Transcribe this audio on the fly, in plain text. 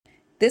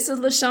This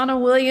is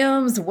LaShauna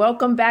Williams.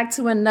 Welcome back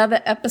to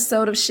another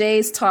episode of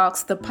Shay's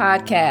Talks, the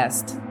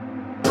podcast.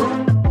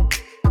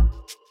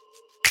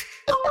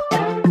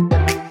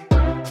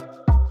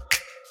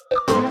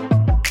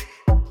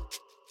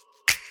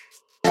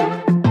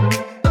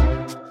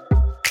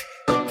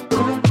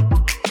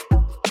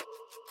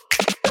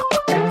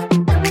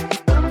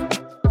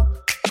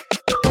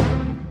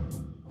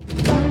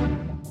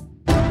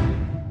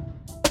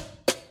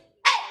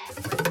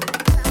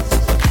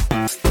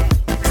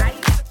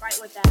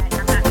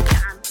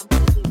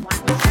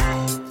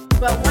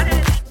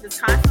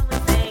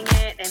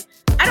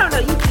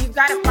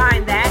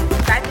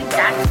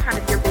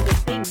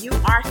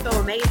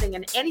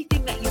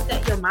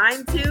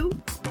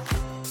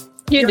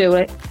 You do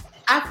it.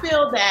 I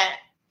feel that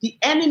the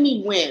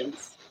enemy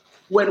wins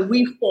when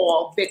we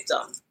fall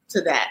victim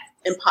to that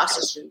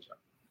imposter syndrome.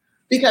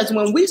 Because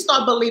when we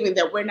start believing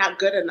that we're not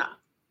good enough,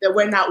 that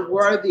we're not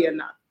worthy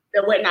enough,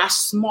 that we're not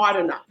smart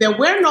enough, that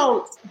we're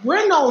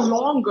no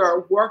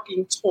longer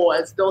working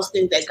towards those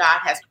things that God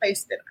has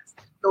placed in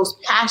us, those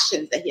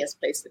passions that He has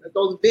placed in us,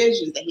 those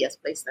visions that He has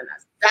placed in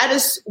us. That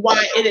is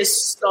why it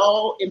is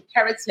so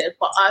imperative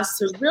for us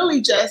to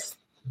really just,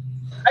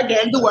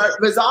 again, the word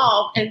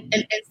resolve and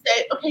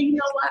say, okay, you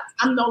know what?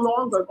 I'm no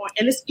longer going.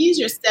 And it's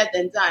easier said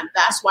than done.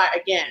 That's why,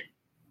 again,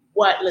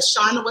 what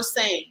LaShauna was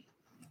saying,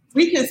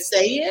 we can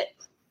say it,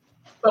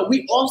 but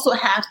we also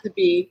have to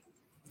be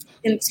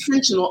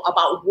intentional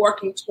about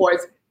working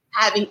towards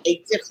having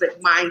a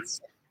different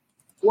mindset.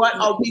 What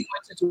are we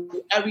going to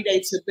do every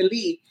day to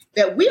believe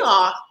that we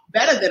are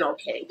better than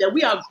okay, that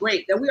we are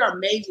great, that we are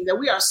amazing, that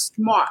we are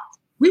smart?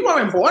 We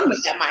weren't born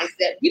with that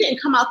mindset. We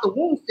didn't come out the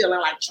womb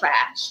feeling like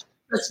trash.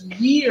 It's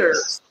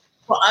years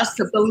for us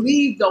to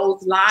believe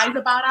those lies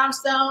about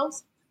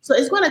ourselves. So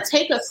it's going to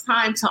take us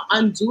time to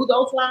undo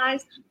those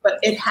lies, but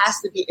it has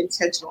to be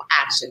intentional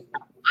action.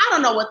 I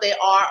don't know what they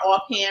are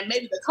offhand.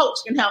 Maybe the coach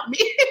can help me.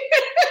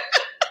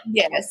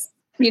 Yes.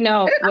 You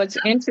know, what's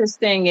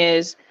interesting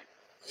is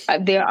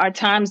there are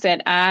times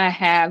that I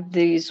have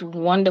these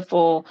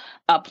wonderful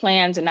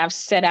plans and I've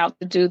set out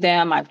to do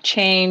them. I've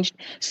changed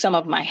some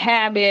of my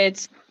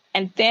habits.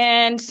 And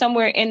then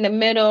somewhere in the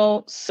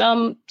middle,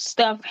 some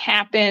stuff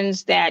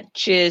happens that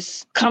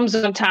just comes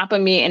on top of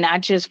me. And I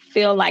just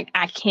feel like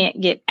I can't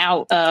get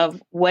out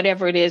of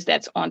whatever it is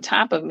that's on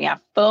top of me. I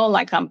feel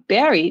like I'm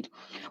buried,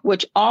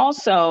 which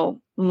also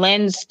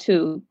lends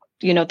to,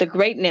 you know, the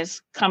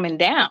greatness coming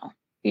down,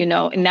 you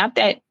know, and not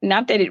that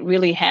it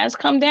really has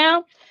come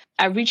down.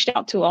 I reached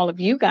out to all of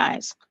you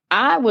guys.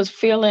 I was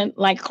feeling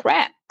like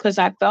crap because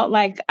I felt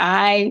like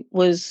I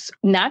was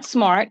not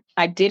smart.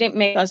 I didn't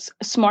make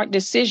smart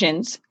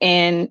decisions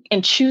in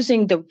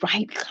choosing the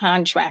right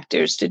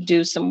contractors to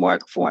do some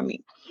work for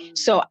me.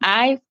 So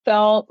I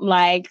felt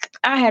like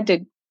I had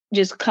to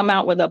just come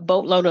out with a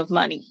boatload of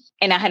money.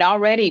 And I had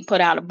already put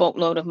out a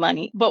boatload of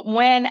money. But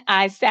when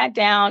I sat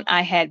down,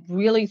 I had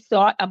really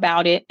thought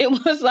about it. It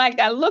was like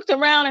I looked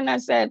around and I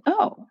said,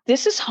 oh,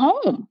 this is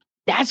home.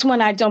 That's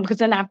when I don't, because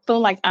then I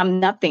feel like I'm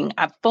nothing.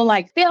 I feel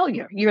like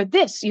failure. You're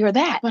this, you're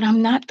that. But I'm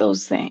not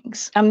those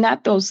things. I'm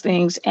not those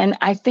things. And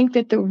I think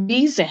that the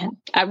reason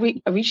I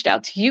reached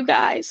out to you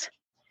guys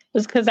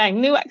was because I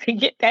knew I could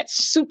get that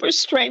super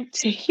strength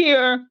to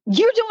hear,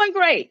 you're doing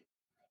great.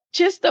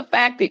 Just the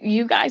fact that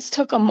you guys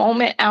took a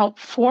moment out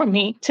for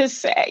me to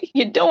say,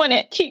 you're doing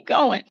it, keep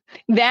going.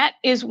 That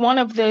is one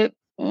of the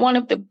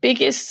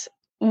biggest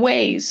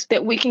ways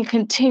that we can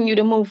continue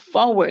to move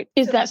forward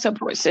is that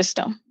support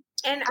system.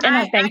 And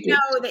I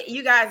know that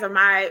you guys are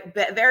my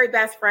very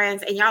best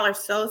friends and y'all are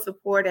so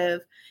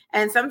supportive.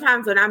 And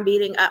sometimes when I'm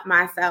beating up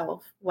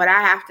myself, what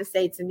I have to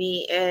say to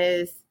me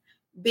is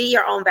be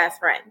your own best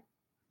friend.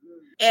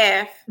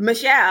 If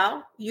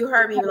Michelle, you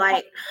heard me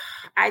like,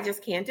 I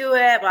just can't do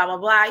it, blah, blah,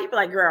 blah. You'd be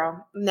like,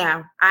 girl,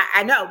 no,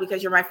 I know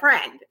because you're my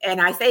friend.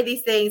 And I say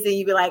these things and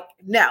you'd be like,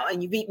 no,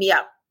 and you beat me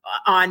up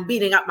on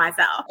beating up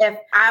myself. If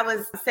I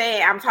was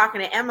saying, I'm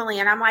talking to Emily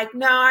and I'm like,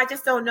 no, I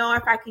just don't know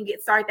if I can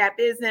start that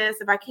business,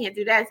 if I can't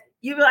do that.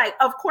 You'd be like,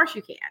 of course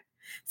you can.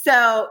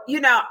 So, you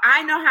know,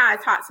 I know how I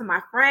talk to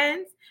my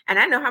friends and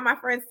I know how my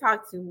friends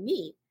talk to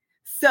me.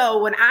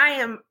 So when I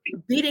am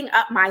beating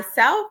up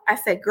myself, I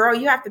said, girl,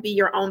 you have to be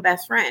your own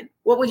best friend.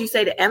 What would you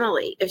say to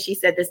Emily if she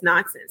said this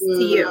nonsense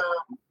to you?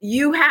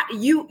 You have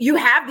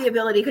the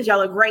ability because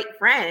y'all are great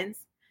friends.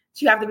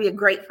 You have to be a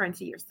great friend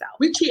to yourself.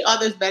 We treat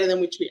others better than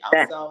we treat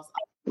ourselves.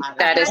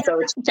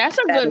 That's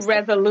a good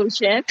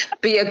resolution.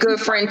 Be a good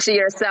friend to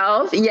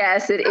yourself.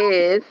 Yes, it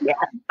is. Yeah.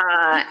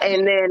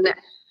 And then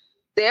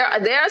there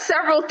are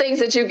several things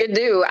that you could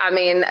do. I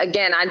mean,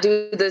 again, I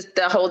do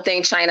the whole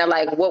thing, China,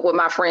 like what would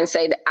my friends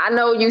say? I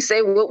know you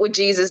say, what would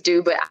Jesus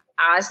do? But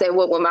I say,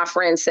 what would my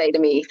friends say to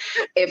me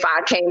if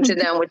I came to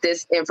them with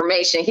this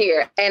information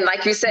here? And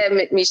like you said,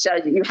 Michelle,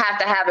 you have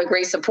to have a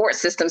great support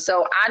system.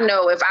 So I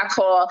know if I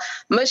call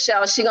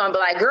Michelle, she's going to be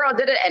like, girl,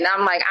 did it? And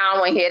I'm like, I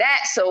don't want to hear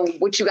that. So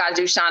what you got to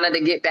do, Shauna,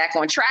 to get back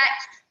on track?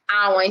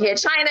 I don't want to hear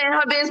China in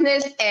her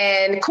business,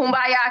 and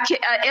Kumbaya,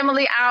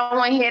 Emily, I don't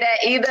want to hear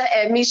that either.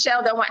 And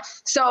Michelle don't want.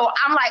 So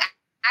I'm like,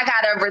 I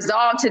got to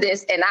resolve to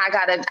this, and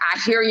I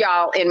hear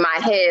y'all in my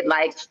head,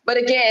 like, but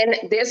again,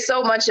 there's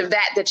so much of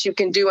that you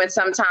can do. And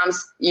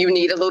sometimes you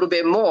need a little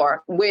bit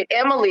more. With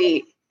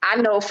Emily, I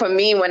know for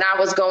me, when I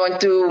was going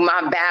through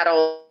my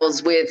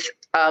battles with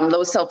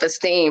low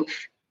self-esteem,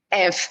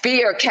 and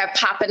fear kept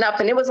popping up,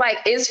 and it was like,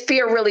 is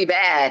fear really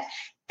bad?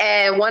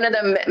 And one of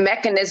the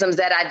mechanisms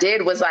that I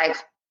did was like,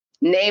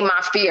 name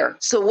my fear.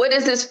 So what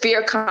is this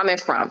fear coming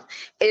from?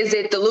 Is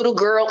it the little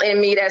girl in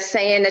me that's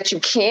saying that you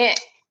can't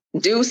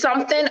do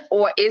something?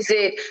 Or is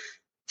it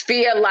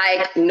fear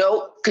like,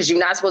 nope, because you're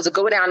not supposed to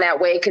go down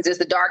that way because it's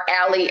the dark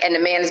alley and the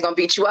man is going to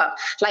beat you up?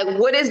 Like,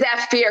 what is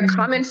that fear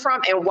coming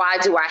from, and why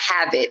do I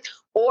have it?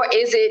 Or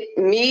is it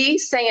me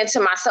saying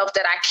to myself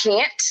that I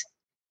can't,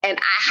 and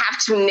I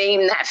have to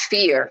name that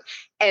fear?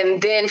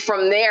 And then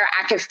from there,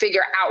 I can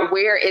figure out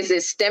where is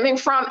it stemming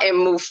from and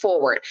move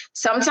forward.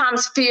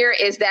 Sometimes fear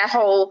is that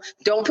whole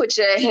don't put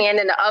your hand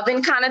in the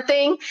oven kind of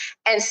thing.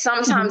 And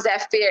sometimes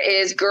that fear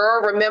is,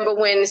 girl, remember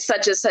when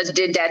such and such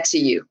did that to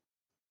you?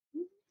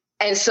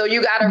 And so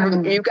you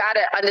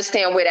gotta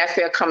understand where that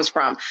fear comes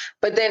from.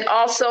 But then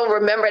also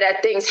remember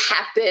that things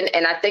happen,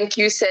 and I think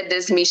you said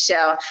this,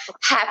 Michelle,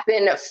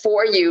 happen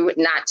for you,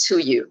 not to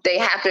you. They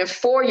happen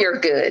for your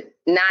good,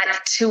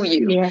 not to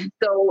you. Yeah.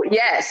 So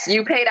yes,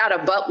 you paid out a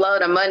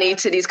buttload of money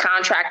to these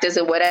contractors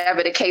or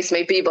whatever the case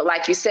may be. But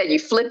like you said, you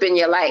flip and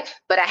you're like,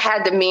 but I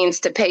had the means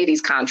to pay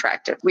these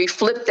contractors. We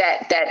flip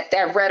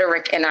that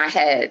rhetoric in our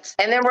heads.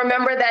 And then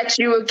remember that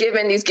you were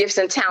given these gifts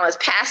and talents.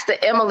 Pastor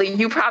Emily,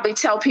 you probably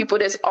tell people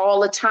this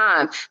all the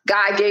time.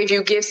 God gave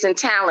you gifts and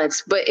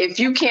talents. But if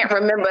you can't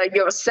remember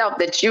yourself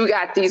that you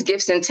got these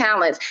gifts and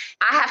talents,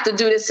 I have to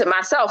do this to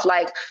myself.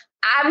 Like,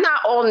 I'm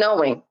not all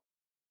knowing.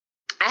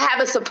 I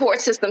have a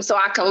support system so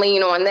I can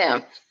lean on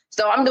them.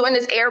 So I'm doing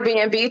this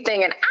Airbnb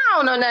thing and I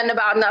don't know nothing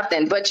about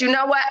nothing. But you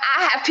know what?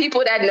 I have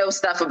people that know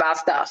stuff about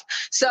stuff.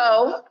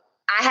 So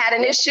I had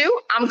an issue.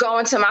 I'm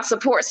going to my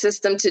support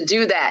system to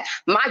do that.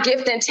 My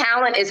gift and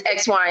talent is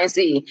X, Y, and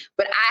Z.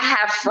 But I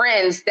have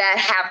friends that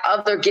have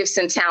other gifts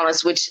and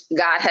talents, which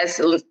God has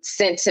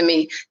sent to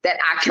me that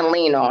I can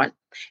lean on.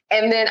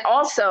 And then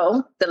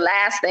also, the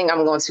last thing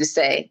I'm going to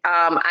say,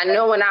 I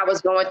know when I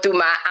was going through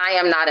my I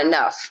am not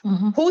enough,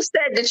 who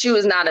said that you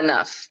was not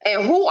enough?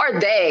 And who are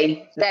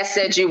they that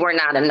said you were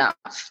not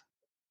enough?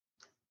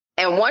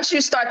 And once you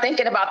start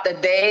thinking about the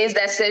days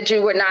that said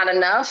you were not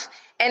enough,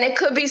 and it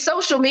could be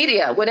social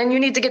media, well, then you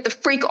need to get the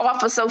freak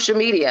off of social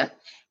media.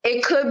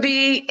 It could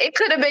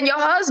have been your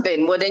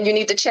husband. Well, then you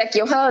need to check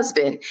your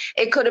husband.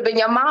 It could have been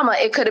your mama.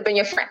 It could have been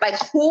your friend. Like,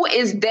 who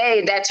is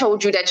they that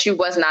told you that you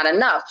was not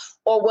enough?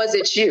 Or was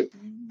it you?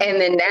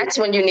 And then that's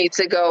when you need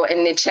to go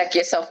and then check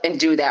yourself and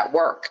do that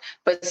work.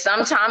 But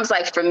sometimes,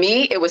 like for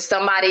me, it was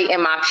somebody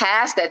in my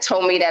past that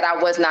told me that I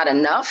was not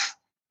enough.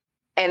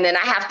 And then I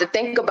have to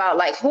think about,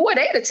 like, who are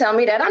they to tell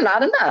me that I'm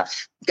not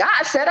enough?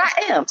 God said I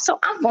am, so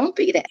I won't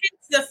be that.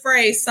 It's the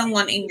phrase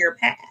someone in your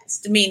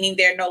past, meaning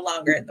they're no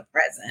longer in the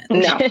present.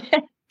 No.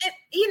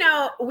 You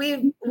know,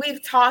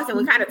 we've talked and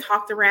we kind of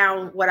talked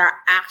around what our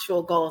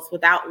actual goals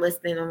without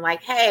listening. I'm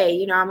like, hey,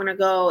 you know, I'm going to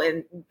go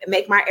and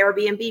make my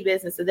Airbnb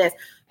business of this,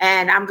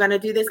 and I'm going to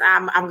do this.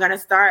 I'm going to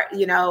start,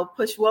 you know,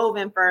 push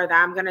woven further.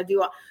 I'm going to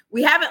do.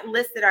 We haven't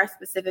listed our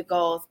specific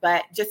goals,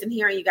 but just in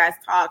hearing you guys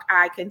talk,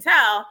 I can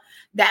tell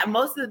that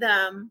most of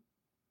them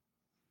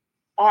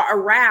are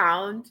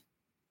around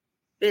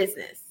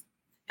business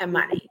and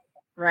money,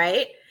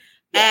 right?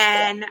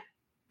 And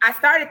I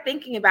started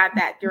thinking about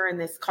that during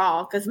this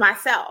call because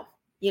myself,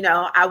 you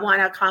know, I want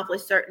to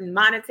accomplish certain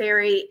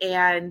monetary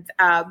and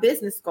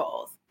business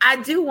goals. I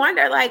do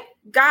wonder, like,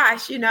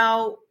 gosh, you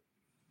know,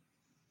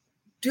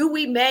 do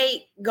we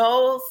make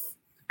goals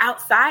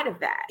outside of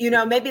that? You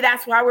know, maybe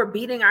that's why we're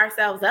beating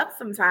ourselves up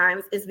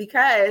sometimes, is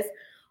because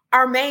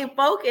our main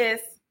focus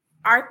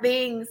are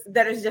things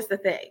that is just a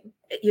thing.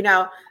 You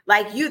know,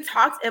 like you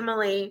talked,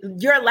 Emily,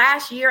 your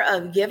last year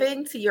of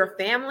giving to your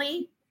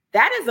family,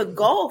 that is a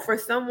goal for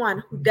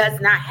someone who does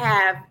not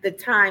have the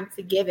time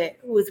to give it,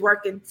 who is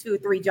working 2 or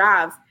 3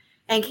 jobs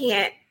and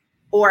can't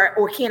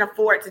or can't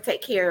afford to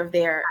take care of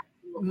their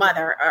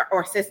mother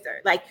or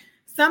sister. Like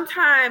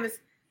sometimes,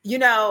 you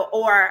know,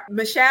 or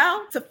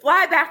Michelle, to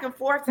fly back and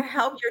forth to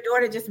help your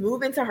daughter just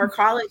move into her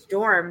college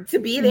dorm, to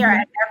be there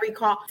at every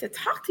call, to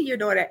talk to your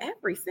daughter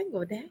every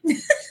single day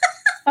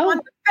on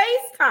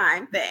the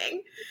FaceTime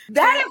thing.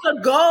 That is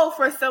a goal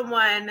for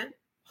someone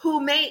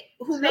who may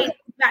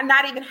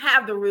not even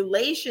have the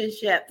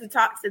relationship to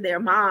talk to their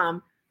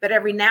mom, but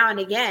every now and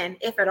again,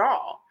 if at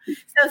all.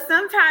 So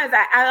sometimes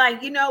I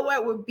like, you know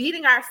what, we're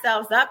beating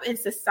ourselves up, and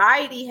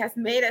society has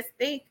made us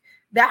think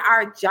that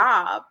our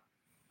job,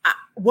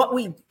 what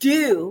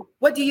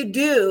do you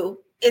do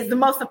is the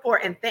most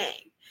important thing.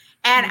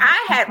 And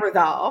I had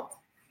resolved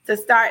to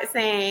start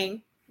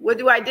saying, what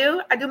do? I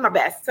do my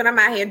best. So I'm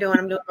out here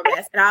doing my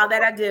best. And all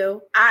that I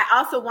do, I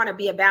also want to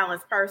be a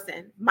balanced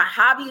person. My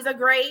hobbies are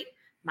great.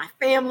 My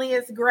family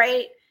is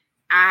great.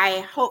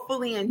 I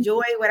hopefully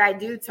enjoy what I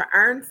do to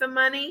earn some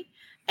money.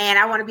 And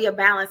I want to be a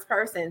balanced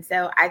person.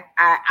 So I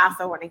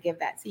also want to give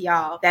that to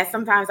y'all, that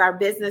sometimes our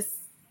business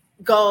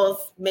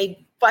goals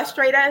may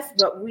frustrate us,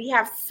 but we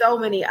have so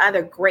many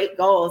other great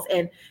goals,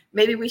 and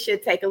maybe we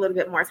should take a little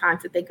bit more time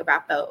to think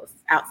about those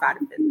outside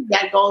of business.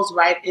 That goes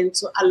right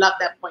into, I love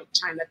that point,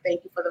 China.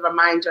 Thank you for the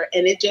reminder.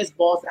 And it just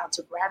boils down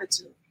to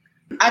gratitude.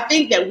 I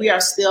think that we are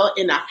still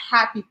in a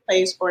happy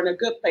place or in a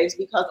good place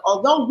because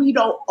although we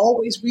don't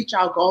always reach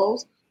our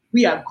goals,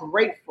 we are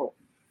grateful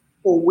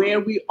for where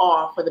we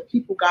are, for the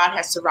people God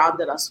has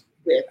surrounded us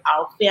with,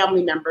 our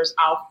family members,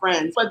 our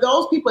friends. For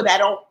those people that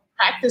don't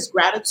practice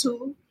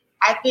gratitude,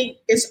 I think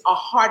it's a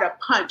harder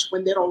punch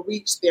when they don't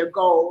reach their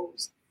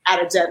goals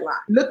at a deadline.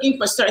 Looking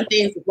for certain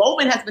things.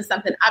 Woven has been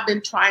something I've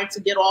been trying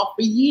to get off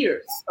for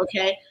years,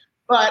 okay?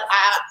 But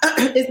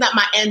it's not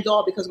my end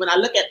all because when I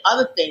look at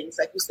other things,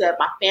 like you said,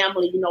 my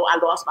family, you know, I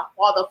lost my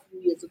father a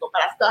few years ago,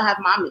 but I still have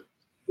mommy.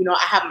 You know,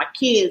 I have my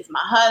kids, my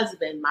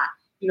husband,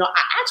 I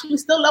actually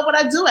still love what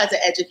I do as an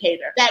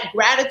educator. That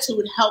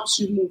gratitude helps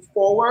you move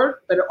forward,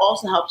 but it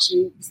also helps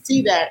you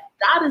see that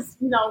God is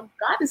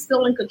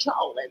still in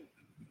control. And,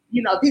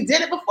 if he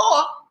did it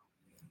before,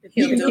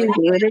 he'll do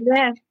it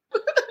again.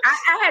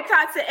 I had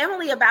talked to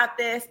Emily about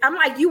this. I'm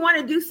like, you want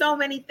to do so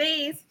many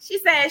things. She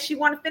said she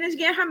want to finish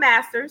getting her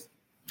master's.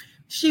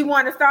 She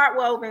want to start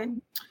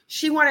Woven.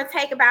 She want to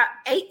take about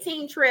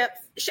 18 trips.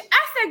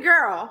 I said,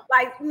 girl,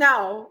 like,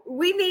 no,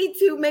 we need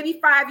to maybe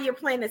 5-year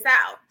plan this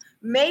out.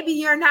 Maybe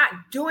you're not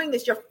doing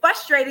this. You're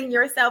frustrating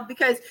yourself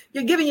because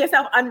you're giving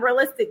yourself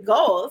unrealistic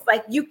goals.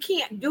 Like you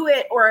can't do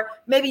it, or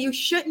maybe you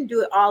shouldn't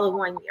do it all in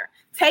 1 year.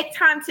 Take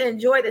time to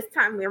enjoy this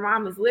time your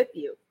mom is with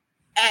you.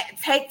 And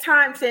take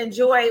time to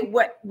enjoy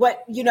what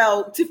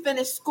to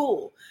finish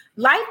school.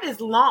 Life is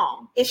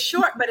long. It's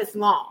short, but it's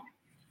long.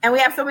 And we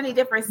have so many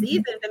different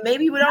seasons, and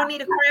maybe we don't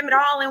need to cram it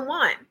all in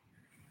one.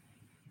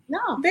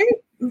 No, very,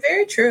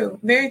 very true.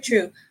 Very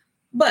true.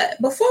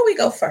 But before we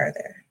go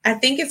further, I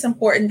think it's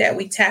important that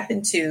we tap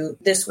into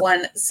this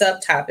one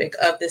subtopic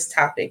of this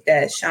topic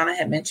that Shauna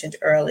had mentioned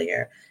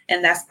earlier,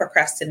 and that's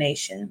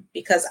procrastination.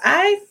 Because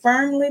I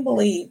firmly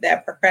believe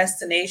that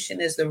procrastination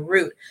is the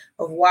root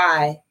of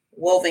why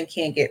Woven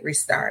can't get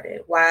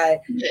restarted, why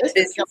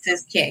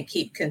businesses can't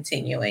keep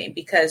continuing,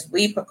 because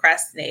we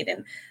procrastinate.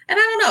 And I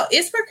don't know,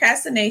 is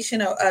procrastination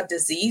a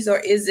disease or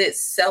is it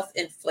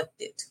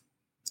self-inflicted?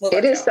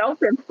 It is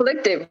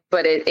self-inflicted,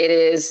 but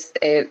there's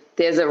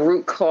a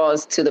root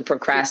cause to the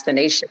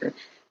procrastination.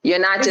 You're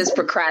not just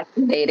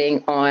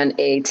procrastinating on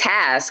a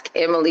task.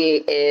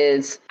 Emily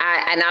is,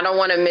 and I don't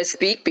want to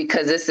misspeak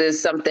because this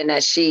is something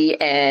that she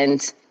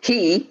and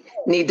he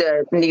need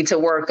to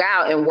work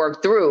out and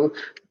work through.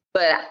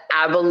 But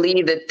I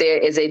believe that there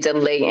is a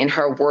delay in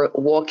her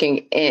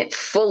walking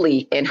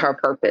fully in her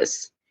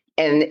purpose.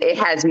 And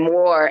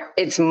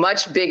it's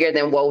much bigger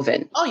than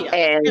Woven. Oh yeah.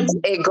 And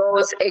it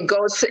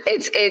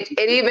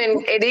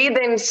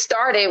even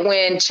started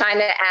when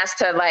China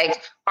asked her,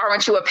 like,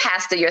 aren't you a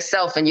pastor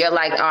yourself? And you're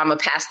like, oh, I'm a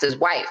pastor's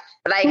wife.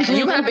 Like,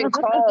 you have been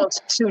called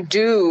to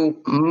do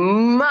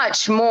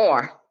much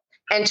more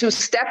and to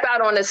step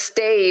out on a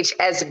stage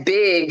as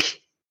big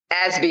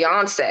as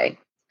Beyonce.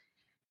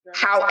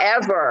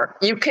 However,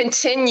 you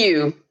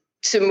continue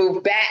to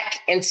move back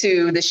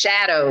into the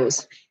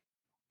shadows,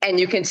 and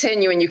you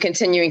continue and you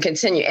continue and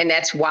continue. And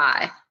that's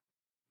why.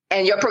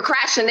 And your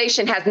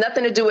procrastination has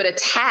nothing to do with a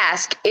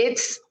task.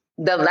 It's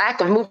the lack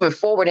of moving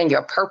forward in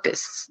your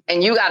purpose.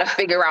 And you got to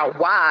figure out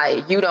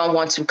why you don't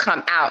want to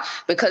come out,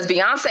 because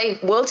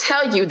Beyonce will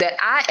tell you that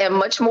I am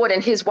much more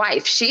than his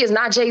wife. She is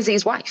not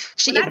Jay-Z's wife.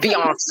 She is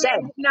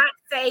Beyonce. Not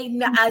say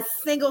a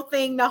single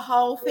thing the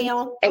whole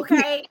film.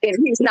 Okay. And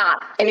he's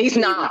not.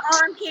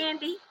 Arm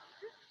candy.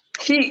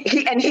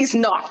 He's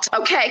not,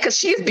 okay, because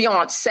she's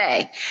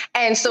Beyonce.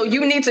 And so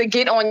you need to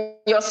get on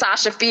your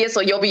Sasha Fierce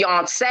or your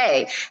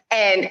Beyonce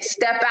and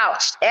step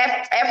out.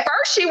 At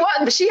first she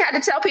wasn't, but she had to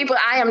tell people,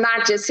 I am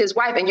not just his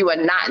wife, and you are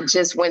not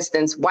just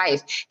Winston's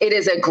wife. It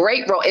is a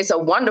great role. It's a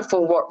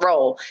wonderful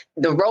role.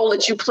 The role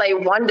that you play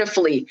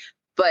wonderfully,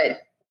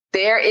 but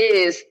there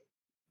is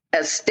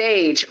a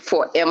stage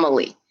for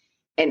Emily,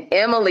 and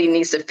Emily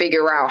needs to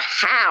figure out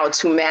how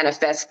to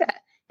manifest that.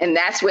 And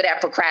that's where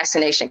that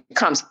procrastination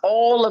comes.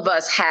 All of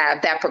us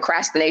have that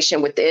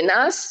procrastination within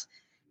us,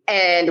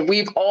 and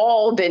we've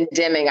all been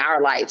dimming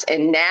our lights.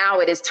 And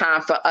now it is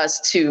time for us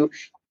to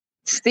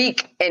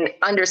seek and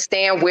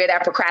understand where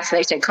that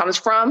procrastination comes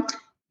from,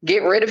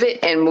 get rid of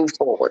it, and move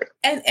forward.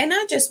 And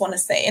I just want to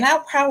say, and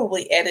I'll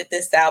probably edit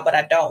this out, but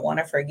I don't want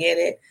to forget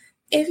it.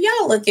 If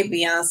y'all look at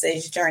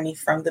Beyonce's journey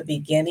from the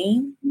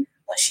beginning, when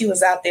she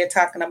was out there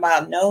talking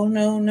about no,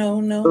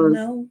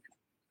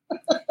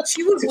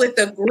 she was with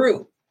a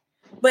group.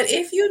 But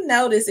if you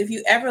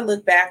ever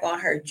look back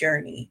on her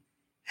journey,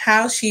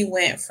 how she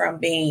went from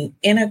being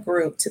in a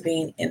group to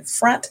being in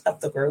front of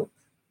the group,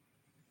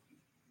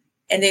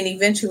 and then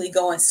eventually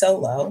going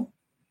solo,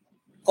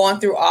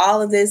 going through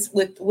all of this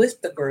with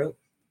the group,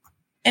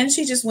 and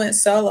she just went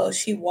solo.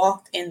 She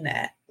walked in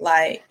that,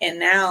 and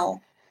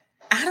now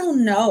I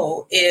don't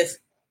know if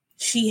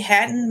she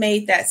hadn't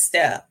made that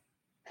step,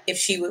 if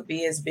she would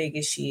be as big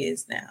as she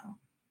is now.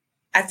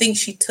 I think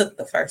she took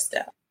the first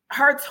step.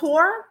 Her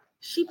tour,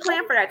 she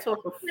planned for that tour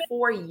for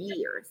 4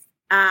 years.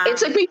 It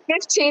took me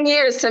 15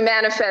 years to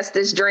manifest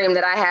this dream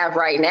that I have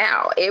right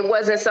now. It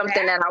wasn't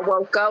something that I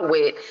woke up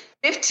with.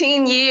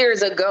 15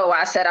 years ago,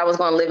 I said I was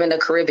going to live in the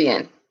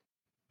Caribbean.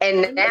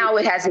 And now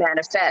it has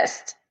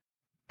manifested.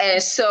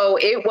 And so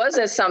it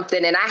wasn't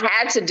something, and I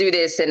had to do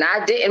this, and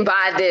I didn't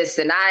buy this,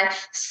 and I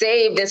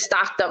saved and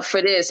stocked up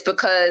for this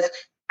because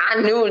I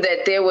knew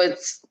that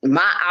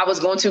I was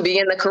going to be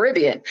in the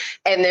Caribbean.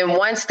 And then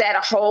once that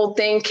whole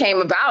thing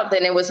came about,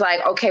 then it was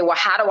like, okay, well,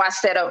 how do I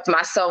set up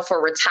myself for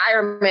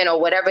retirement or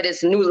whatever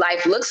this new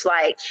life looks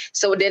like?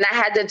 So then I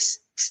had to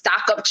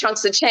stock up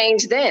chunks of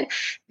change then.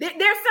 There's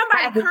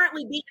somebody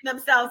currently beating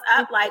themselves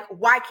up like,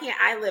 why can't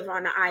I live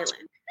on the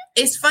island?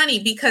 It's funny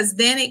because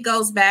then it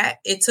goes back.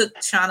 It took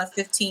Shauna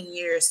 15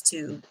 years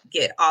to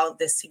get all of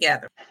this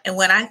together. And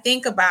when I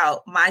think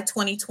about my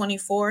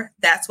 2024,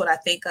 that's what I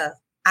think of.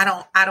 I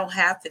don't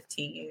have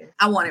 15 years.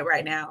 I want it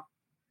right now.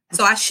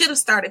 So I should have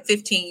started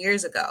 15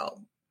 years ago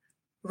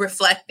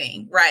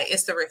reflecting, right?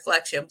 It's the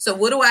reflection. So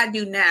what do I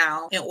do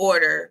now in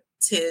order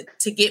to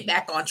get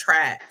back on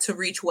track to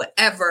reach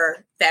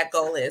whatever that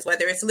goal is,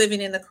 whether it's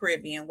living in the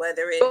Caribbean,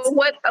 whether it's...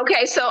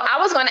 Okay, so I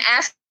was going to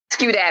ask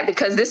you that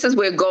because this is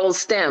where goals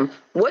stem.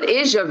 What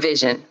is your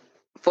vision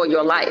for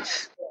your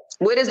life?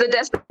 What is the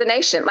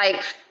destination?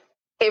 Like,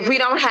 if we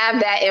don't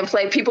have that in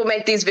play, people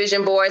make these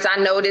vision boards.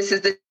 I know this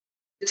is the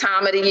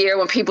time of the year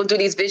when people do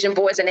these vision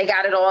boards and they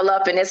got it all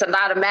up and there's a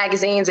lot of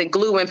magazines and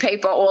glue and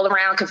paper all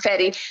around,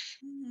 confetti.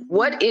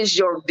 What is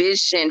your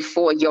vision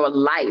for your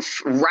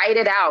life? Write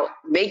it out,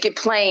 make it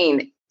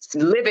plain,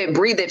 live it,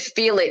 breathe it,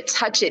 feel it,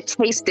 touch it,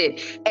 taste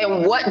it.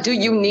 And what do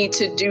you need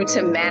to do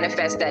to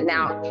manifest that?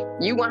 Now,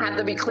 you're going to have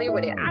to be clear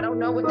with it. I don't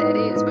know what that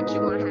is, but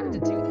you're going to have to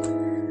do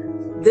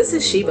that. This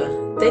is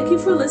Sheba. Thank you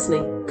for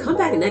listening. Come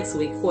back next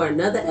week for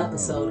another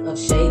episode of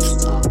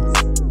Shades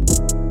Talks.